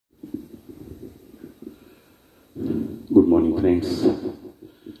Good morning, friends.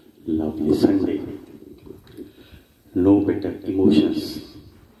 Lovely Sunday. No better emotions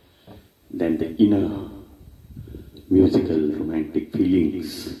than the inner musical romantic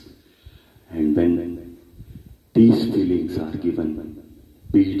feelings. And when these feelings are given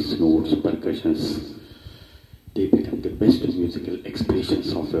beats, notes, percussions, they become the best musical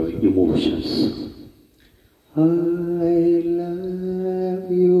expressions of our emotions. I love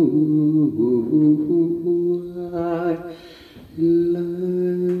you. I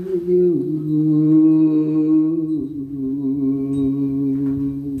love you.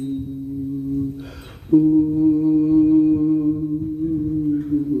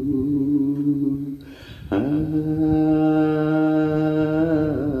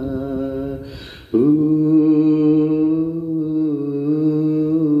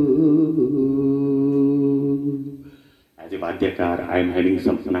 As a Vadyakar, I am having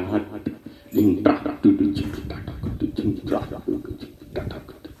some nahat.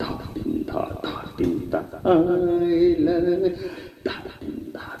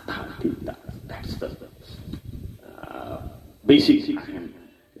 That's the basic I am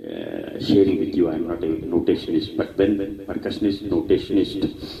sharing with you. I am not a notationist, but when percussionist,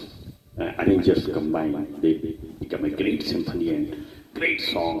 notationist, arrangers combine, they become a great symphony and great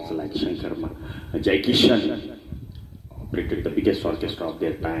songs like Shankar Jai Kishan operated the biggest orchestra of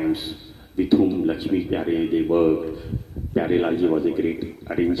their times, with whom Lakshmi Pyare they worked. Pyare Lalji was a great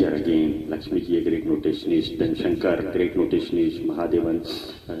arranger again, Lakshmi ji a great notationist, then Shankar, great notationist, Mahadevan,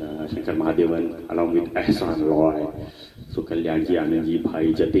 Shankar Mahadevan, along with Ahsan Roy, so Kalyan ji, Anand ji,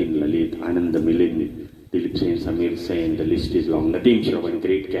 Bhai, Jatin, Lalit, Anand Milin, Dilip Sen, Samir Sen, the list is long. Nadeem Shravan,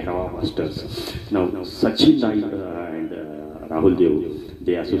 great Kehrawa masters. Now, Sachin and Rahul Dev,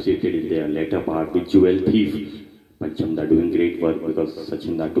 they associated in their later part with Jewel Thief. Panchmda doing great work because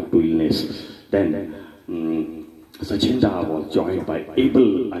Sachinda took to illness. Then Sachinda was joined by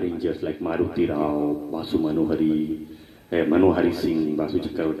able arrangers like Maruti Rao, Vasu Manohari Singh, Vasu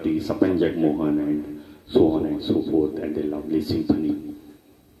Chakravarti, Sapan Jagmohan, and so on and so forth, and a lovely symphony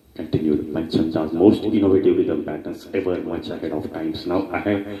continued. Panchmda's most innovative rhythm patterns ever much ahead of times. Now I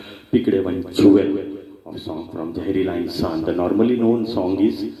have picked one jewel of song from Zahreela Insaan. The normally known song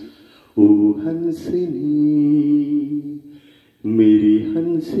is O Hansini, Meri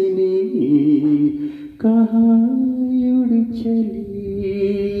Hansini, kahan ud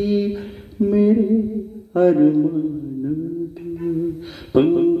chali, mere armaan ke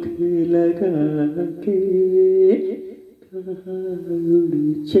pankh laga ke, kahan ud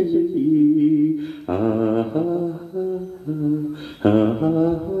chali,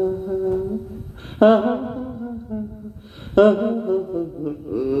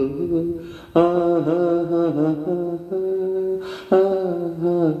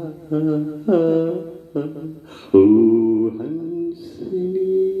 Oh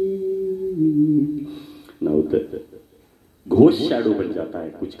Hansini. Now the Ghosh shadow बन जाता है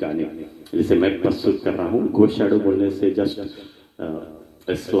कुछ गाने, जैसे मैं प्रस्तुत कर रहा हूँ. घोष शैडो बोलने से जस्ट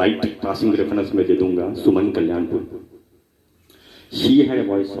स्लाइट पासिंग रेफरेंस में दे दूंगा. Suman Kalyanpur, she had a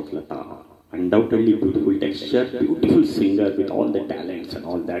voice of Lata, undoubtedly beautiful texture, beautiful singer with all the talents and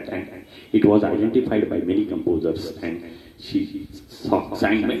all that, and it was identified by many composers, and she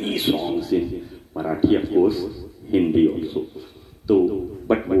sang many songs in Marathi, of course, Hindi also. तो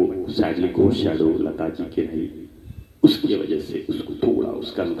but वो sadly Ghosh shadow Lata ji के रही, उसकी वजह से उसको थोड़ा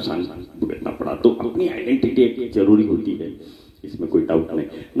उसका नुकसान भुगतना पड़ा. तो अपनी आइडेंटिटी एक जरूरी होती है, इसमें कोई डाउट नहीं.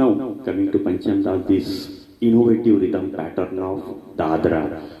 Now coming to Panchamda, this innovative rhythm pattern of Dadra,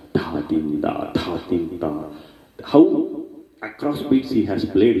 tha din da. How across beats he has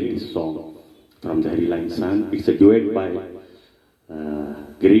played in this song from Zahreela Insaan. It's a duet by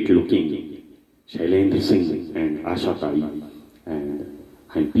great looking Shailendra Singh and ASHA Tai, and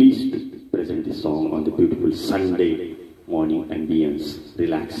I'm pleased to present this song on the beautiful Sunday morning ambience,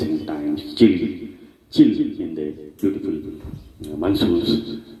 relaxing times, chill in the beautiful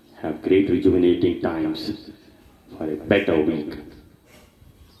monsoons. Have great rejuvenating times for a better week,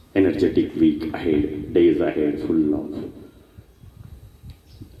 energetic week ahead, days ahead, full of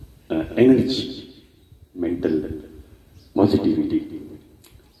energy, mental positivity.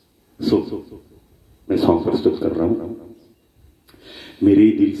 So, मैं song प्रस्तुत कर रहा हूँ.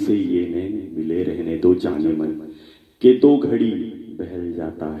 मेरे दिल से ये नैन मिले रहने दो जानेमन, के दो घड़ी बहल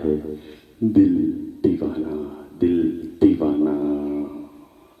जाता है दिल दीवाना, दिल दीवाना.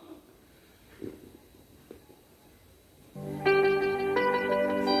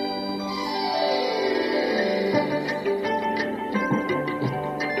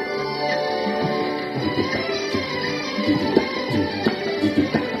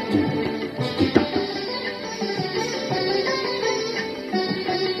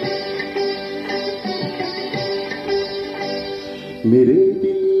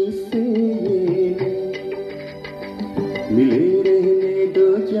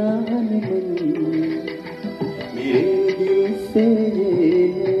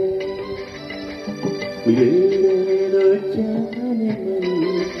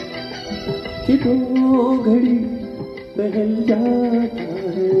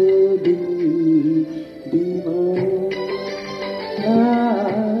 है दिल दीवाना।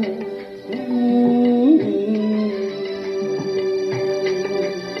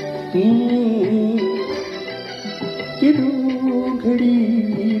 कि दो घड़ी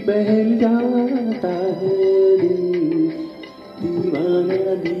बहल जाता है दिल दीवाना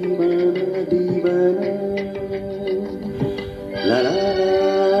दीवाना दीवाना। ला ला ला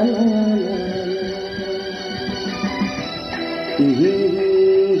ला ला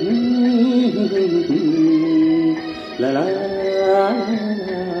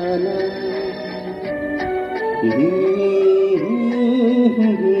ला।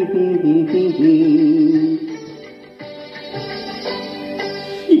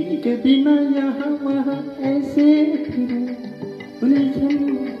 इनके बिना यहाँ वहाँ ऐसे फिरूं उलझन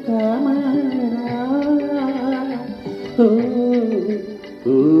का मारा हो।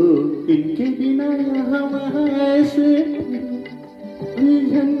 इनके बिना यहाँ वहाँ ऐसे फिरूं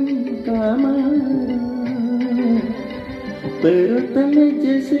उलझन का मारा। पैरों तले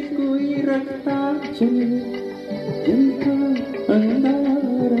जैसे कोई रखता चले जिनका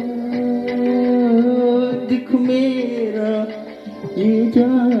अंगारा। दिख मेरा ये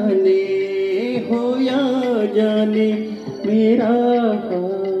जाने हो या जाने मेरा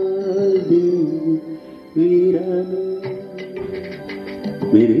हाल दिल वीराना।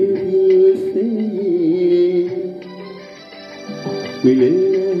 मेरे दिल से मिले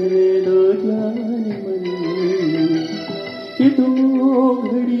रहने दो जाने मन। कि दो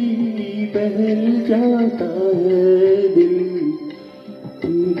घड़ी बहल जाता है दिल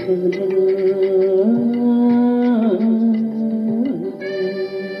दीवाना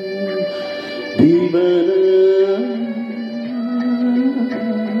दीवाना।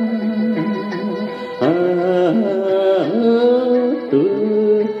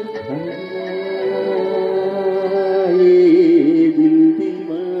 ये दिल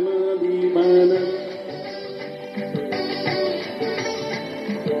दीवाना दीवाना।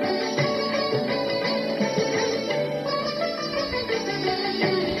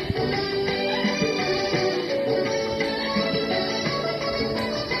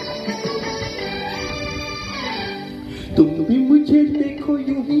 तुम भी मुझे देखो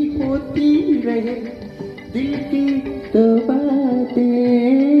यूं ही होती रहे दिल की तो बातें।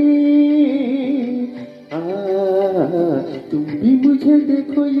 तुम भी मुझे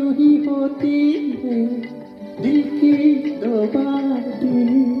देखो यूं ही होती रहे दिल की तो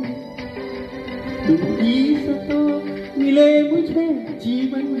बातें। तुम ही सतो मिले मुझे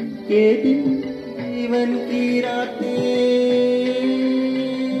जीवन के दिन जीवन की रातें।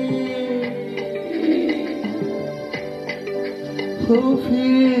 हो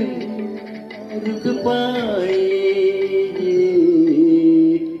फिर रुक पाए ये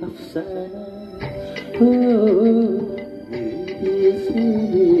अफसाना हो मेरे से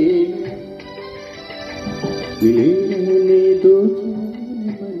मिले रहने दो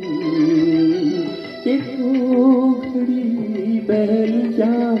जानेमन। कि दो घड़ी बहल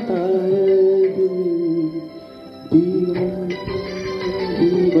जाता है दिल दीवाना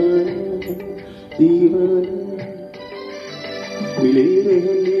दीवाना दीवाना। मिले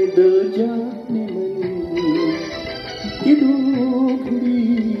रहने दो जानेमन। कि दो घड़ी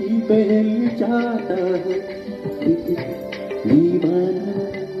बहल जाता है दीवाना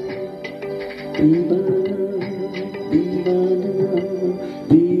दीवाना दीवाना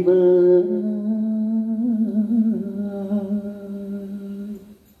दीवाना।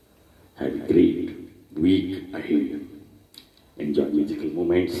 Have a great week ahead. Enjoy musical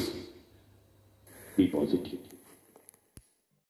moments. Be positive.